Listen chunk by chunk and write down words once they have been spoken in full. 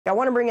I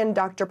want to bring in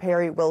Dr.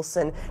 Perry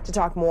Wilson to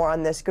talk more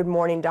on this. Good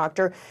morning,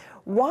 doctor.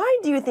 Why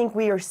do you think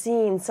we are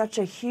seeing such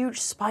a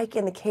huge spike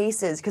in the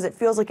cases? Because it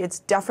feels like it's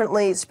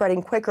definitely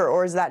spreading quicker,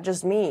 or is that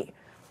just me?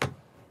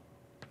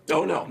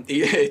 Oh no,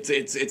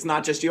 it's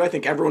not just you. I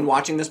think everyone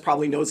watching this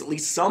probably knows at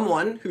least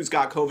someone who's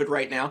got COVID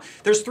right now.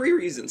 There's three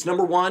reasons.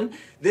 Number one,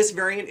 this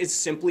variant is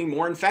simply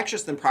more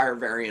infectious than prior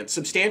variants,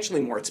 substantially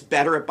more. It's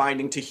better at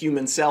binding to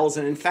human cells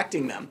and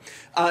infecting them.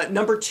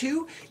 Number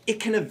two,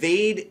 it can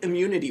evade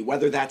immunity,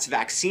 whether that's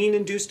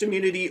vaccine-induced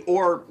immunity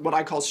or what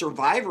I call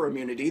survivor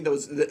immunity,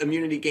 the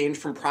immunity gained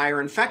from prior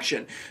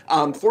infection.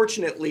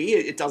 Fortunately,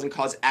 it doesn't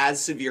cause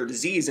as severe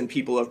disease in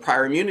people of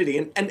prior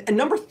immunity. And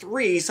number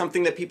three,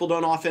 something that people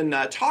don't often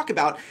talk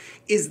about,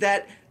 is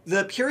that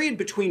the period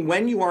between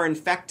when you are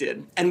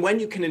infected and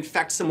when you can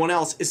infect someone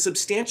else is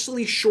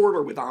substantially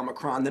shorter with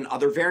Omicron than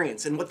other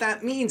variants. And what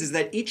that means is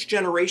that each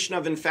generation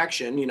of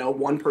infection,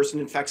 one person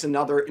infects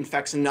another,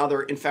 infects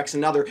another, infects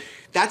another,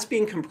 that's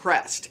being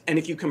compressed. And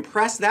if you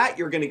compress that,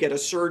 you're going to get a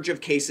surge of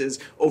cases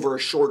over a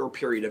shorter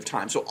period of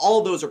time. So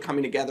all those are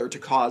coming together to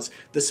cause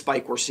the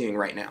spike we're seeing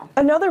right now.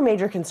 Another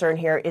major concern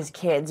here is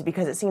kids,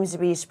 because it seems to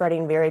be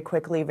spreading very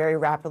quickly, very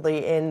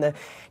rapidly in the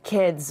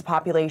kids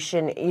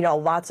population.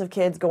 Lots of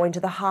kids going to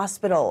the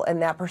hospital,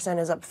 and that percent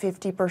is up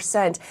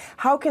 50%.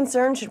 How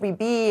concerned should we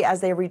be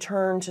as they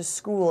return to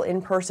school in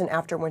person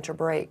after winter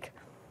break?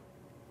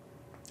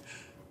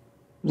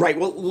 Right.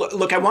 Well,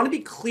 look, I want to be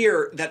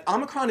clear that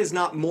Omicron is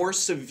not more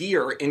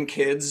severe in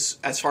kids,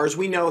 as far as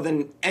we know,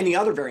 than any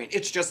other variant.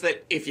 It's just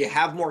that if you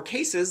have more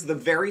cases, the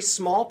very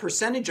small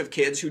percentage of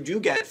kids who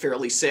do get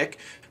fairly sick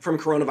from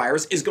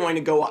coronavirus is going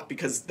to go up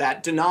because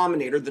that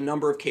denominator, the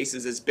number of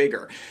cases, is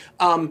bigger.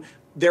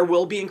 There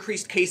will be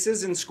increased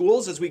cases in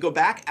schools as we go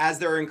back, as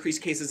there are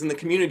increased cases in the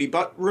community.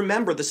 But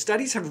remember, the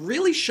studies have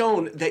really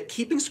shown that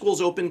keeping schools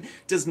open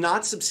does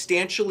not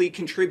substantially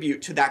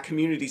contribute to that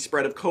community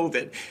spread of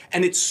COVID.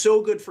 And it's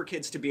so good for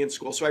kids to be in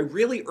school. So I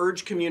really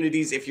urge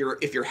communities, if your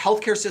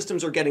healthcare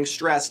systems are getting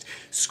stressed,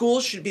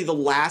 schools should be the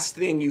last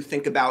thing you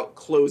think about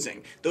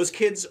closing. Those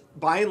kids,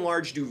 by and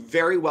large, do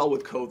very well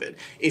with COVID.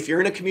 If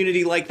you're in a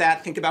community like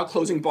that, think about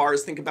closing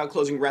bars, think about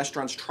closing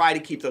restaurants, try to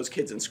keep those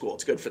kids in school.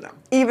 It's good for them.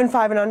 Even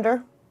 5 and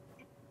under?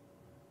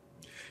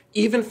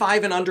 Even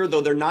 5 and under,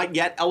 though they're not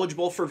yet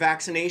eligible for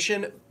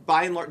vaccination,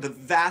 by and large, the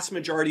vast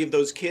majority of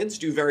those kids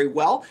do very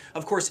well.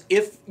 Of course,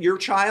 if your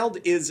child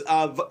is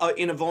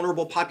in a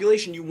vulnerable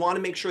population, you want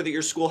to make sure that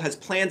your school has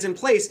plans in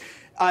place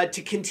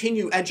to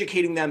continue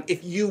educating them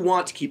if you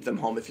want to keep them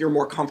home, if you're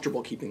more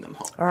comfortable keeping them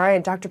home. All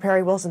right, Dr.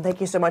 Perry Wilson, thank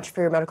you so much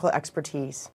for your medical expertise.